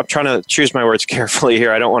to choose my words carefully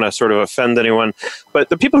here. I don't want to sort of offend anyone, but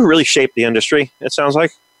the people who really shape the industry, it sounds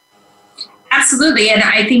like. Absolutely. And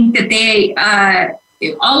I think that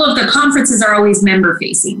all of the conferences are always member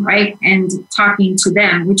facing, right? And talking to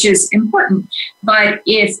them, which is important. But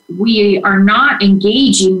if we are not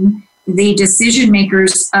engaging the decision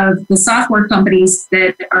makers of the software companies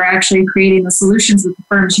that are actually creating the solutions that the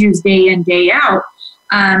firms use day in, day out,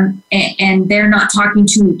 and they're not talking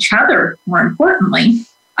to each other, more importantly,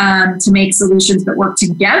 to make solutions that work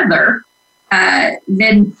together,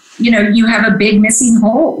 then, you have a big missing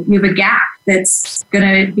hole. You have a gap that's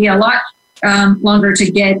going to be a lot longer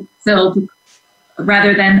to get filled,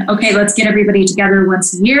 rather than, okay, let's get everybody together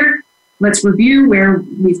once a year. Let's review where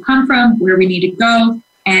we've come from, where we need to go,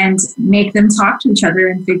 and make them talk to each other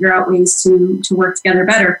and figure out ways to work together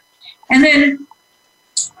better. And then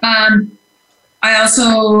I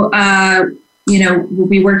also, we'll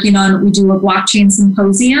be working on, we do a blockchain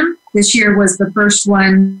symposium. This year was the first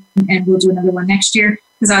one, and we'll do another one next year,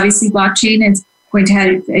 because obviously blockchain is going to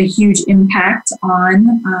have a huge impact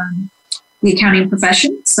on the accounting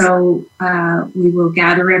profession. So we will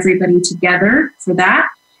gather everybody together for that.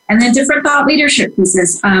 And then different thought leadership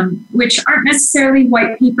pieces, which aren't necessarily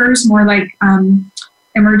white papers, more like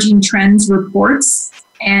emerging trends reports.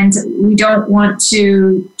 And we don't want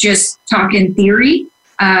to just talk in theory.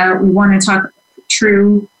 We want to talk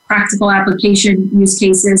true practical application use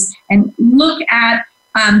cases and look at,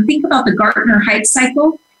 think about the Gartner hype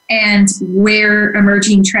cycle and where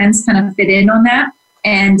emerging trends kind of fit in on that.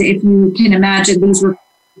 And if you can imagine, these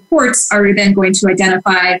reports are then going to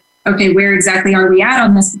identify, okay, where exactly are we at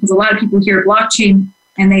on this? Because a lot of people hear blockchain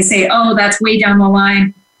and they say, oh, that's way down the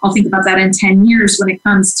line. I'll think about that in 10 years when it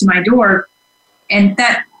comes to my door. And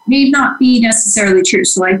that may not be necessarily true.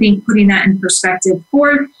 So I think putting that in perspective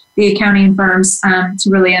for the accounting firms to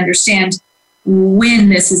really understand when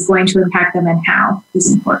this is going to impact them and how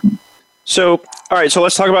is important. So, all right, so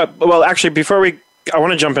let's talk about, well, actually, I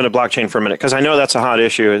want to jump into blockchain for a minute, because I know that's a hot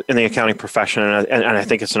issue in the accounting profession, and I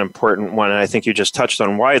think it's an important one. And I think you just touched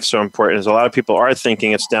on why it's so important, is a lot of people are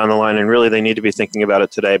thinking it's down the line, and really they need to be thinking about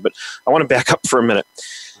it today. But I want to back up for a minute.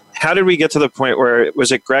 How did we get to the point where,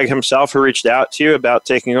 was it Greg himself who reached out to you about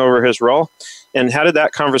taking over his role? And how did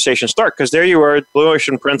that conversation start? Because there you were, Blue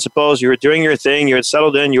Ocean Principles, you were doing your thing, you had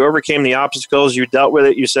settled in, you overcame the obstacles, you dealt with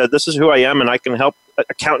it, you said, this is who I am and I can help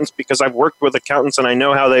accountants because I've worked with accountants and I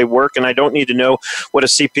know how they work and I don't need to know what a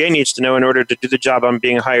CPA needs to know in order to do the job I'm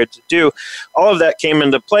being hired to do. All of that came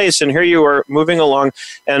into place, and here you are moving along.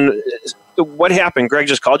 And what happened? Greg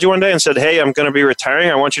just called you one day and said, hey, I'm going to be retiring.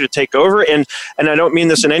 I want you to take over. And I don't mean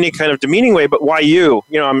this in any kind of demeaning way, but why you?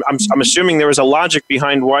 I'm assuming there was a logic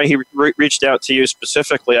behind why he reached out to you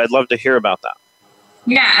specifically. I'd love to hear about that.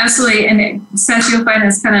 Yeah, absolutely. And Seth, you'll find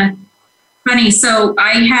this kind of funny. So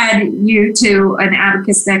I had you to an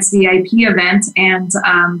Abacus Next VIP event, and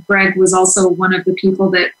Greg was also one of the people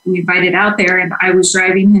that we invited out there. And I was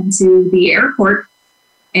driving him to the airport,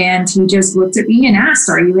 and he just looked at me and asked,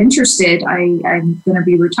 are you interested? I'm going to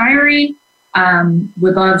be retiring.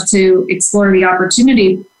 Would love to explore the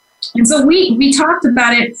opportunity. And so we talked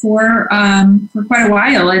about it for quite a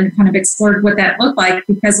while and kind of explored what that looked like,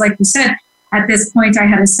 because like you said, at this point I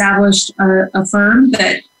had established a firm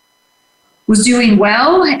that was doing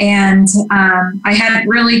well, and I hadn't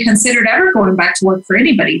really considered ever going back to work for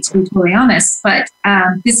anybody, to be totally honest. But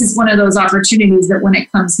this is one of those opportunities that when it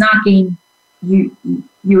comes knocking, you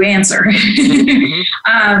answer. And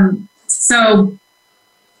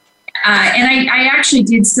I actually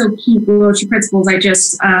did still keep Blue Ocean Principles. I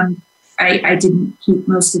just, I didn't keep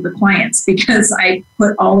most of the clients because I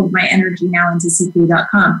put all of my energy now into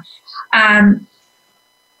CPA.com.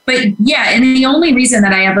 But yeah, and the only reason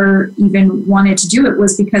that I ever even wanted to do it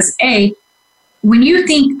was because when you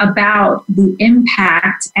think about the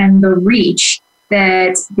impact and the reach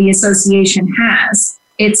that the association has,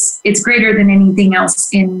 it's greater than anything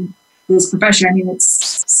else in this profession. I mean, it's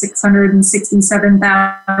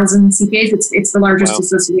 667,000 CPAs. It's the largest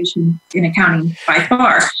association in accounting by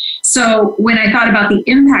far. So when I thought about the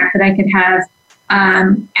impact that I could have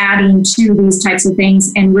adding to these types of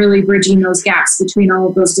things and really bridging those gaps between all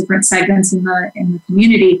of those different segments in the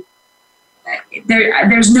community,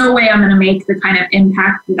 there's no way I'm going to make the kind of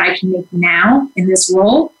impact that I can make now in this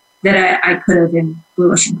role that I could have in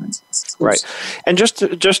Blue Ocean Principles. Right. And just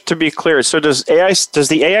to be clear, so does the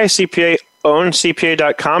AICPA own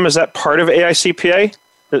CPA.com? Is that part of AICPA?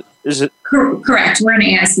 Is it correct? We're an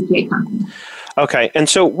AICPA company. Okay. And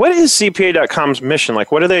so what is CPA.com's mission?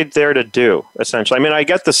 Like, what are they there to do, essentially? I mean, I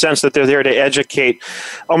get the sense that they're there to educate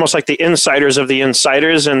almost like the insiders of the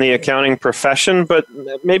insiders in the accounting profession, but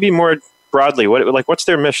maybe more broadly, what's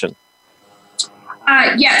their mission?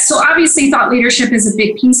 Yeah, so obviously thought leadership is a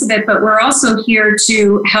big piece of it, but we're also here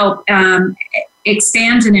to help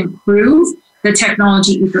expand and improve the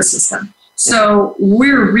technology ecosystem. So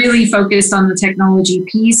we're really focused on the technology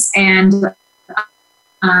piece and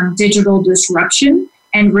digital disruption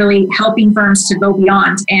and really helping firms to go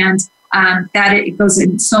beyond. And that it goes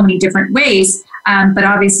in so many different ways. But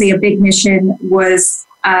obviously a big mission was,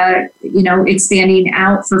 expanding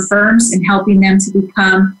out for firms and helping them to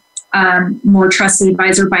become more trusted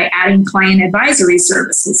advisor by adding client advisory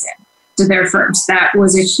services in to their firms. That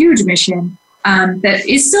was a huge mission that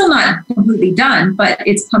is still not completely done, but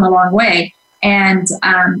it's come a long way. And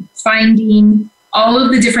finding all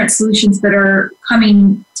of the different solutions that are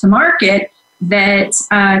coming to market that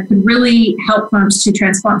could really help firms to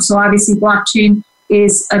transform. So obviously blockchain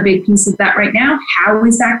is a big piece of that right now. How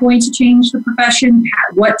is that going to change the profession?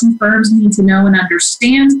 What do firms need to know and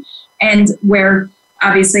understand? And where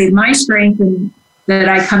obviously my strength and that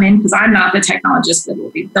I come in, because I'm not the technologist that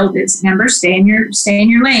will be built this. Remember, stay in your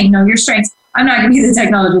lane, know your strengths. I'm not going to be the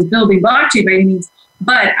technologist building blockchain by any means,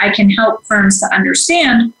 but I can help firms to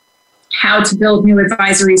understand how to build new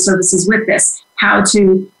advisory services with this, how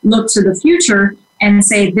to look to the future and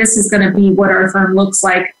say, this is going to be what our firm looks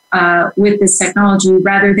like with this technology,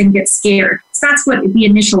 rather than get scared. So that's what the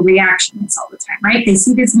initial reaction is all the time, right? They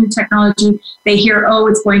see this new technology, they hear, oh,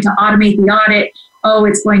 it's going to automate the audit, oh,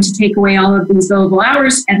 it's going to take away all of these billable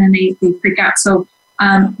hours, and then they freak out. So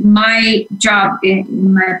my job,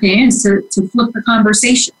 in my opinion, is to flip the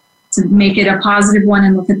conversation, to make it a positive one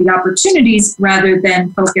and look at the opportunities rather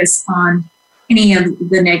than focus on any of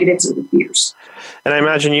the negatives or the fears. And I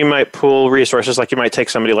imagine you might pool resources, like you might take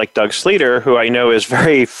somebody like Doug Sleater, who I know is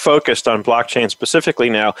very focused on blockchain specifically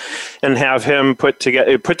now, and have him put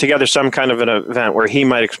together some kind of an event where he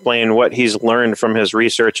might explain what he's learned from his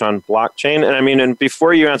research on blockchain. And I mean, and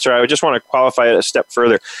before you answer, I would just want to qualify it a step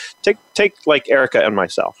further. Take like Erica and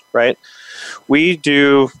myself, right? We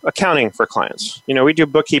do accounting for clients. We do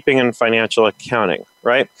bookkeeping and financial accounting,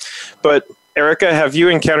 right? But Erica, have you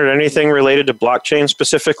encountered anything related to blockchain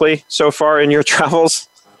specifically so far in your travels?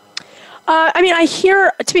 I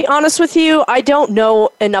hear, to be honest with you, I don't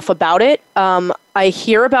know enough about it. I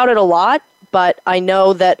hear about it a lot, but I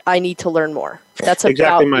know that I need to learn more. That's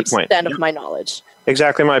exactly about the extent of my knowledge.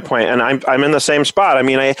 Exactly my point. And I'm in the same spot. I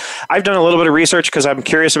mean, I've done a little bit of research because I'm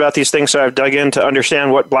curious about these things. So I've dug in to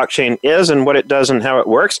understand what blockchain is and what it does and how it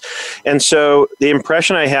works. And so the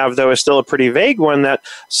impression I have, though, is still a pretty vague one, that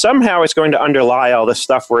somehow it's going to underlie all the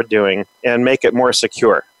stuff we're doing and make it more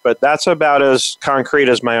secure. But that's about as concrete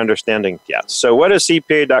as my understanding gets. So what is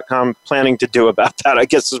CPA.com planning to do about that, I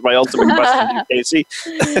guess, is my ultimate question to Kacee.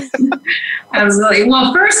 Absolutely.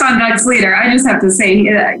 Well, first on Doug Sleater, I just have to say,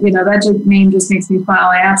 that name just makes me smile.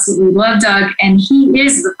 I absolutely love Doug. And he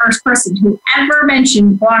is the first person who ever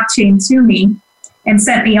mentioned blockchain to me and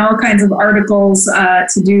sent me all kinds of articles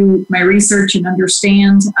to do my research and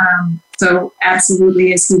understand. So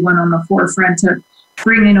absolutely is he one on the forefront of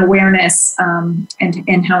bring in awareness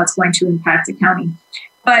and how it's going to impact accounting.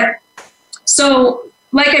 But so,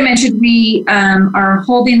 like I mentioned, we are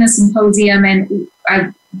holding the symposium, and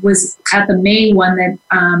I was at the May one that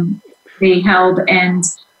they held, and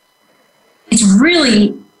it's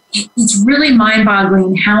really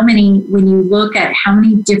mind-boggling when you look at how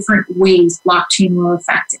many different ways blockchain will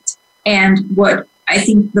affect it. And what I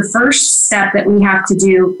think the first step that we have to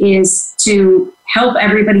do is to help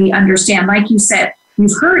everybody understand, like you said,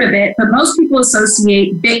 you've heard of it, but most people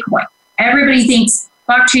associate Bitcoin. Everybody thinks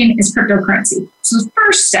blockchain is cryptocurrency. So the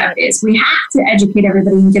first step is we have to educate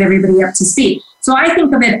everybody and get everybody up to speed. So I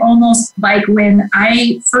think of it almost like when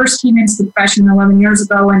I first came into the profession 11 years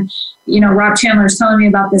ago, and Rob Chandler was telling me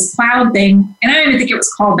about this cloud thing, and I don't even think it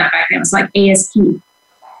was called that back then. It was like ASP.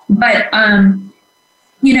 But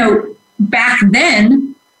back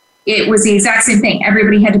then, it was the exact same thing.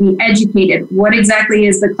 Everybody had to be educated. What exactly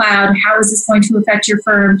is the cloud? How is this going to affect your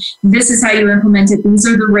firm? This is how you implement it. These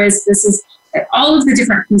are the risks. This is all of the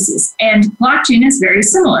different pieces. And blockchain is very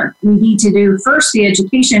similar. We need to do first the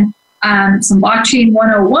education, some blockchain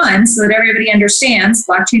 101, so that everybody understands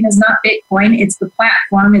blockchain is not Bitcoin. It's the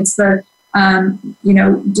platform. It's the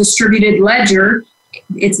distributed ledger.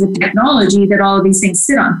 It's the technology that all of these things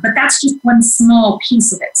sit on. But that's just one small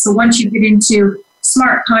piece of it. So once you get into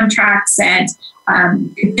smart contracts and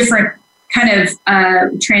different kind of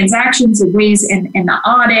transactions and ways and the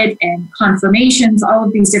audit and confirmations, all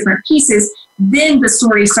of these different pieces, then the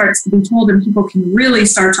story starts to be told and people can really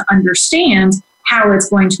start to understand how it's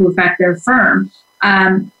going to affect their firm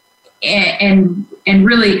and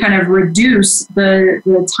really kind of reduce the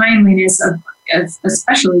timeliness of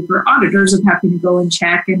especially for auditors, of having to go and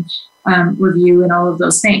check and review and all of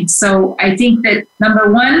those things. So I think that number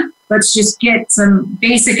one, let's just get some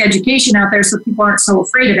basic education out there so people aren't so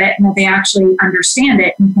afraid of it and that they actually understand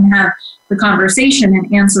it and can have the conversation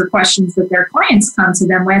and answer questions that their clients come to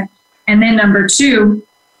them with. And then number two,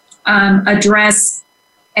 address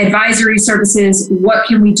advisory services. What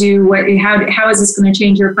can we do? How is this going to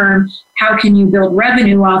change your firm? How can you build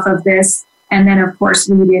revenue off of this? And then, of course,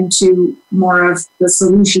 lead into more of the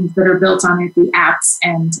solutions that are built on it, the apps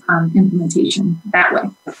and implementation that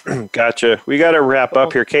way. Gotcha. We got to wrap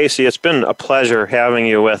up here. Kacee, it's been a pleasure having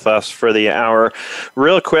you with us for the hour.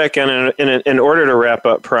 Real quick, and in order to wrap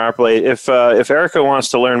up properly, if Erica wants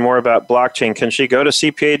to learn more about blockchain, can she go to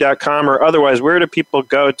CPA.com, or otherwise, where do people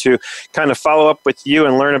go to kind of follow up with you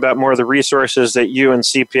and learn about more of the resources that you and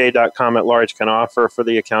CPA.com at large can offer for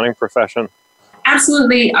the accounting profession?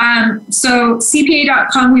 Absolutely. So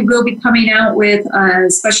CPA.com, we will be coming out with a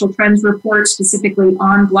special trends report specifically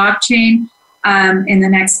on blockchain in the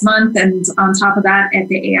next month. And on top of that, at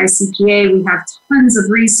the AICPA, we have tons of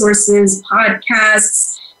resources,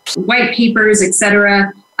 podcasts, white papers,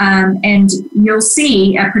 etc. And you'll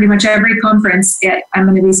see at pretty much every conference, I'm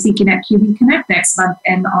going to be speaking at QB Connect next month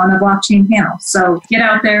and on a blockchain panel. So get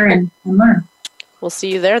out there and learn. We'll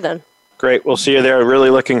see you there then. Great. We'll see you there.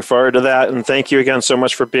 Really looking forward to that. And thank you again so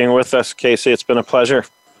much for being with us, Kacee. It's been a pleasure.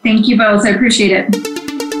 Thank you both. I appreciate it.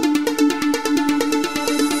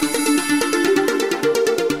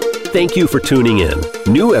 Thank you for tuning in.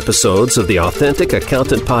 New episodes of the Authentic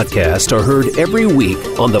Accountant Podcast are heard every week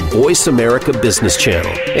on the Voice America Business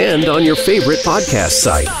Channel and on your favorite podcast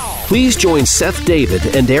site. Please join Seth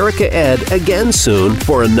David and Erica Ed again soon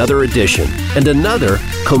for another edition and another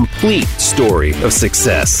complete story of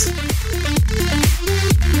success.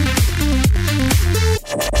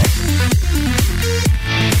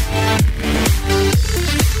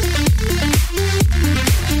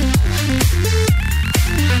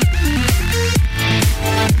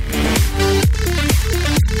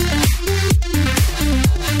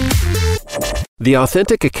 The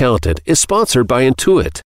Authentic Accountant is sponsored by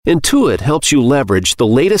Intuit. Intuit helps you leverage the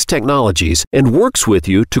latest technologies and works with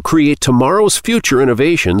you to create tomorrow's future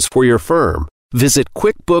innovations for your firm. Visit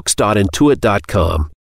QuickBooks.intuit.com.